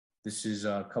This is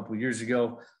a couple years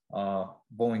ago,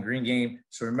 Bowling Green game.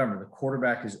 So remember, the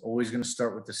quarterback is always going to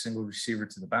start with the single receiver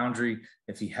to the boundary.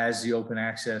 If he has the open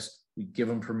access, we give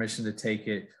him permission to take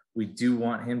it. We do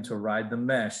want him to ride the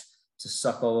mesh to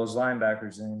suck all those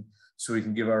linebackers in so we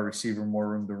can give our receiver more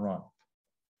room to run.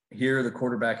 Here, the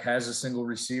quarterback has a single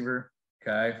receiver,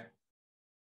 okay?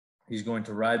 He's going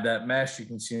to ride that mesh. You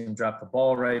can see him drop the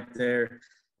ball right there.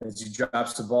 As he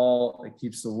drops the ball, it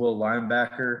keeps the will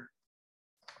linebacker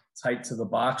tight to the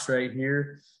box right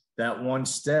here. That one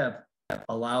step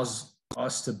allows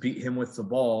us to beat him with the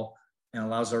ball and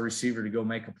allows our receiver to go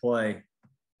make a play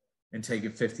and take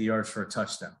it 50 yards for a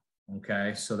touchdown,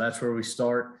 okay? So that's where we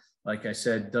start. Like I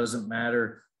said, doesn't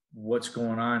matter what's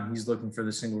going on. He's looking for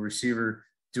the single receiver.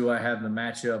 Do I have the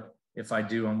matchup? If I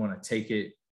do, I'm going to take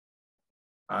it.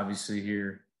 Obviously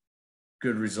here,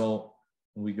 good result,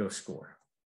 and we go score.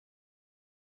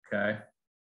 Okay.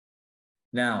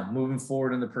 Now, moving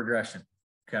forward in the progression.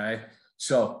 Okay.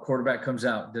 So quarterback comes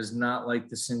out, does not like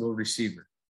the single receiver.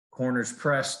 Corners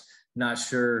pressed, not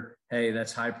sure, hey,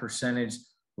 that's high percentage.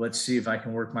 Let's see if I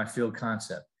can work my field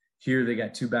concept. Here they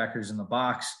got two backers in the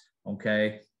box.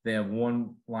 Okay. They have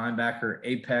one linebacker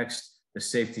apex. The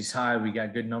safety's high. We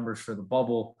got good numbers for the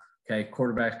bubble. Okay.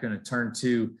 Quarterback's going to turn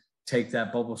two, take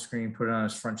that bubble screen, put it on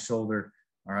his front shoulder.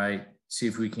 All right. See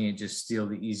if we can't just steal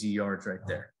the easy yards right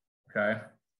there. Okay.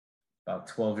 About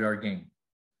 12-yard gain.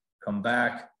 Come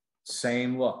back.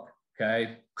 Same look.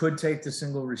 Okay. Could take the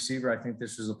single receiver. I think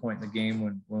this was a point in the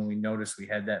game when we noticed we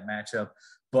had that matchup,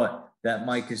 but that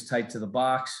Mike is tight to the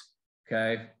box.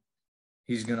 Okay.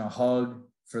 He's going to hug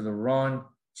for the run.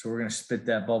 So we're going to spit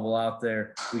that bubble out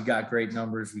there. We got great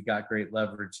numbers. We got great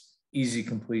leverage, easy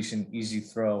completion, easy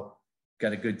throw.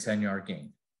 Got a good 10-yard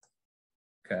gain.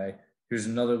 Okay. Here's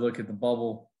another look at the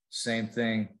bubble. Same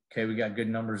thing. Okay. We got good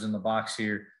numbers in the box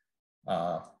here.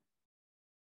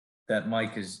 That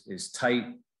Mike is tight.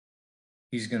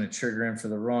 He's going to trigger in for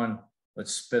the run.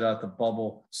 Let's spit out the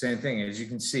bubble. Same thing. As you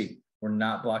can see, we're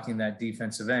not blocking that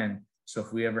defensive end. So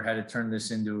if we ever had to turn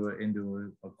this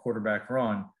into a quarterback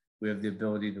run, we have the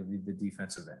ability to lead the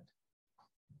defensive end.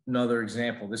 Another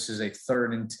example, this is a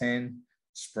 3rd and 10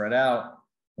 spread out.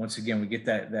 Once again, we get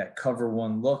that cover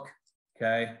one look.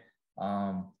 Okay.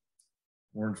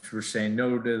 We're saying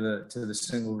no to the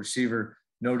single receiver,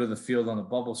 no to the field on the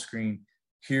bubble screen.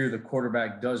 Here, the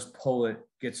quarterback does pull it,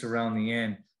 gets around the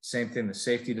end. Same thing, the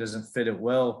safety doesn't fit it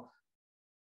well.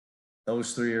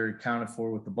 Those three are accounted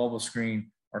for with the bubble screen.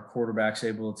 Our quarterback's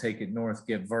able to take it north,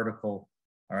 get vertical,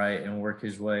 all right, and work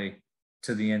his way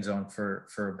to the end zone for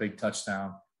a big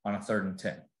touchdown on a 3rd and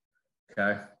 10,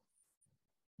 okay?